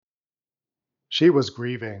She was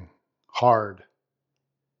grieving hard,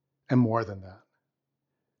 and more than that.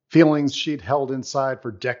 Feelings she'd held inside for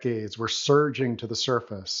decades were surging to the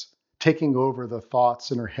surface, taking over the thoughts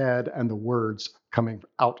in her head and the words coming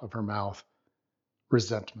out of her mouth.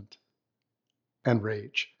 Resentment and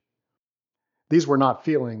rage. These were not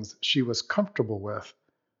feelings she was comfortable with.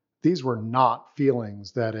 These were not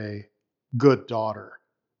feelings that a good daughter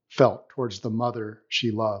felt towards the mother she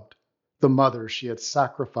loved, the mother she had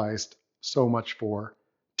sacrificed so much for,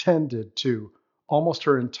 tended to almost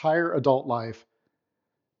her entire adult life,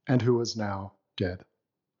 and who was now dead.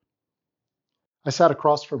 I sat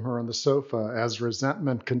across from her on the sofa as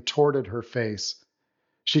resentment contorted her face.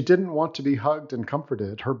 She didn't want to be hugged and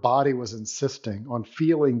comforted. Her body was insisting on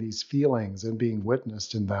feeling these feelings and being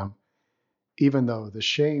witnessed in them, even though the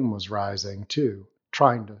shame was rising too,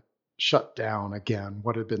 trying to shut down again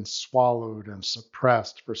what had been swallowed and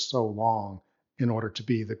suppressed for so long in order to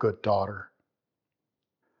be the good daughter.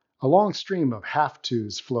 A long stream of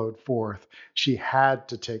have-tos flowed forth. She had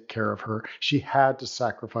to take care of her. She had to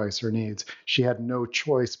sacrifice her needs. She had no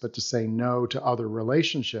choice but to say no to other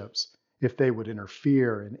relationships if they would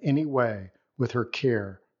interfere in any way with her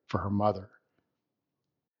care for her mother.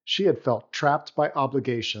 She had felt trapped by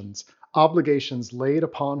obligations laid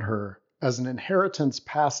upon her as an inheritance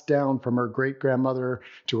passed down from her great-grandmother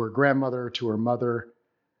to her grandmother to her mother,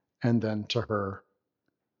 and then to her.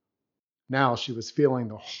 Now she was feeling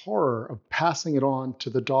the horror of passing it on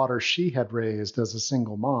to the daughter she had raised as a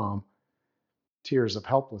single mom. Tears of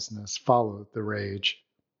helplessness followed the rage.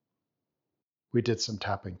 We did some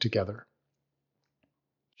tapping together.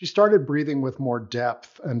 She started breathing with more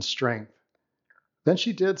depth and strength. Then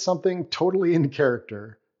she did something totally in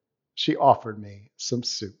character. She offered me some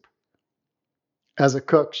soup. As a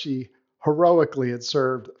cook, she heroically had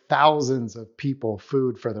served thousands of people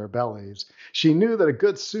food for their bellies. She knew that a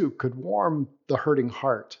good soup could warm the hurting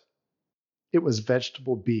heart. It was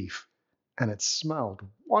vegetable beef, and it smelled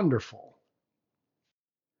wonderful.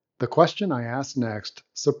 The question I asked next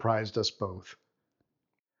surprised us both.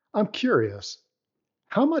 I'm curious,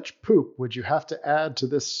 how much poop would you have to add to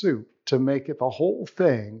this soup to make it the whole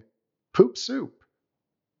thing poop soup?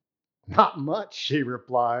 Not much, she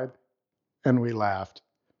replied, and we laughed.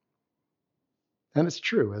 And it's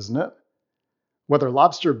true, isn't it? Whether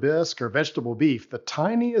lobster bisque or vegetable beef, the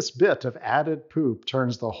tiniest bit of added poop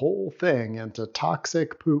turns the whole thing into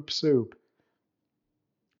toxic poop soup.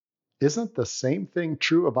 Isn't the same thing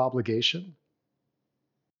true of obligation?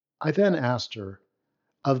 I then asked her,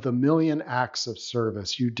 of the million acts of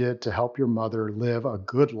service you did to help your mother live a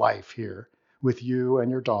good life here with you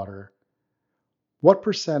and your daughter, what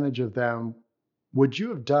percentage of them would you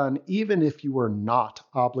have done even if you were not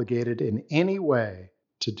obligated in any way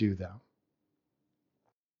to do them?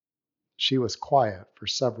 She was quiet for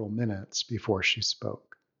several minutes before she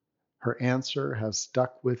spoke. Her answer has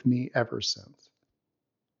stuck with me ever since.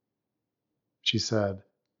 She said,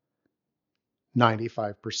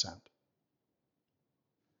 95%.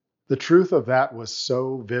 The truth of that was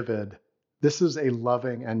so vivid. This is a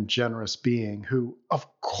loving and generous being who, of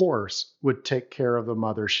course, would take care of the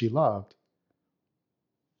mother she loved.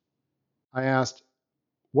 I asked,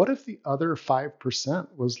 what if the other 5%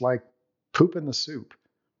 was like poop in the soup?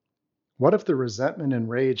 What if the resentment and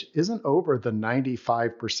rage isn't over the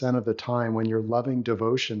 95% of the time when your loving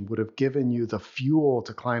devotion would have given you the fuel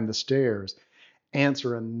to climb the stairs,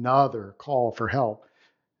 answer another call for help,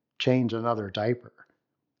 change another diaper?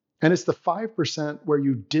 And it's the 5% where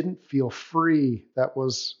you didn't feel free that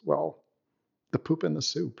was, well, the poop in the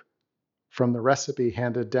soup from the recipe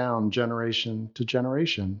handed down generation to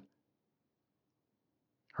generation.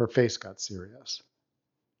 Her face got serious.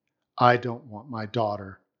 I don't want my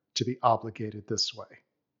daughter to be obligated this way.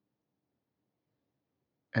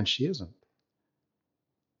 And she isn't.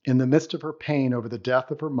 In the midst of her pain over the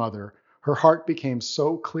death of her mother, her heart became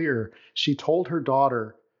so clear, she told her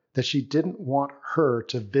daughter that she didn't want her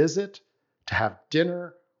to visit, to have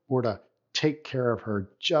dinner, or to take care of her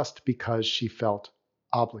just because she felt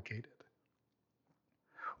obligated.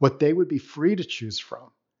 What they would be free to choose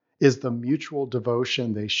from is the mutual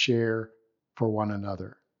devotion they share for one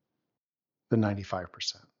another, the 95%.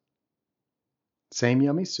 Same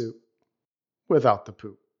yummy soup without the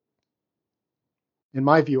poop. In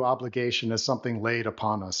my view, obligation is something laid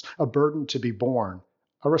upon us, a burden to be borne,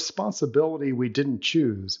 a responsibility we didn't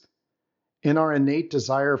choose. In our innate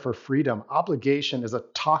desire for freedom, obligation is a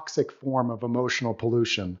toxic form of emotional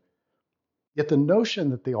pollution. Yet the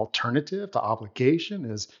notion that the alternative to obligation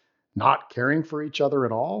is not caring for each other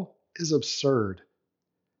at all is absurd,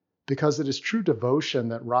 because it is true devotion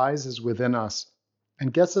that rises within us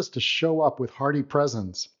and gets us to show up with hearty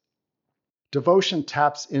presence, Devotion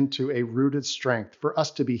taps into a rooted strength for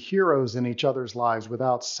us to be heroes in each other's lives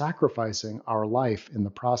without sacrificing our life in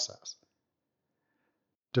the process.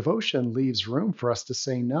 Devotion leaves room for us to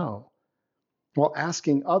say no, while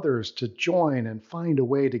asking others to join and find a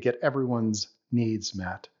way to get everyone's needs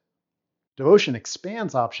met. Devotion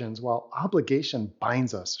expands options while obligation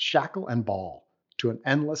binds us, shackle and ball, to an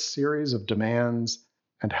endless series of demands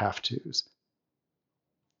and have-tos.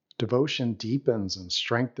 Devotion deepens and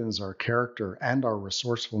strengthens our character and our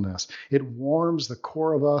resourcefulness. It warms the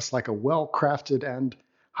core of us like a well-crafted and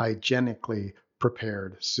hygienically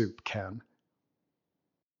prepared soup can.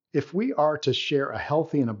 If we are to share a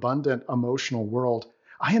healthy and abundant emotional world,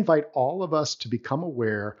 I invite all of us to become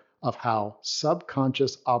aware of how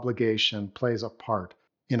subconscious obligation plays a part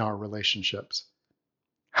in our relationships,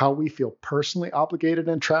 how we feel personally obligated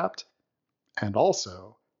and trapped, and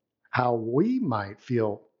also how we might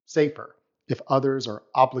feel safer if others are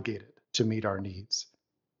obligated to meet our needs.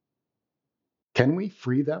 Can we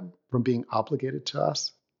free them from being obligated to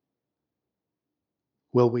us?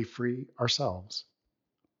 Will we free ourselves?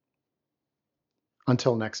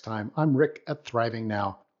 Until next time, I'm Rick at Thriving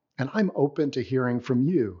Now, and I'm open to hearing from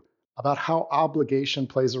you about how obligation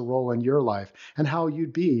plays a role in your life and how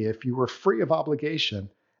you'd be if you were free of obligation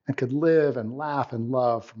and could live and laugh and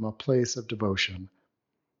love from a place of devotion.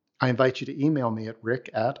 I invite you to email me at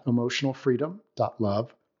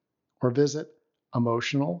rick@emotionalfreedom.love or visit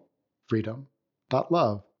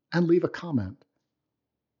emotionalfreedom.love and leave a comment.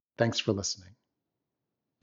 Thanks for listening.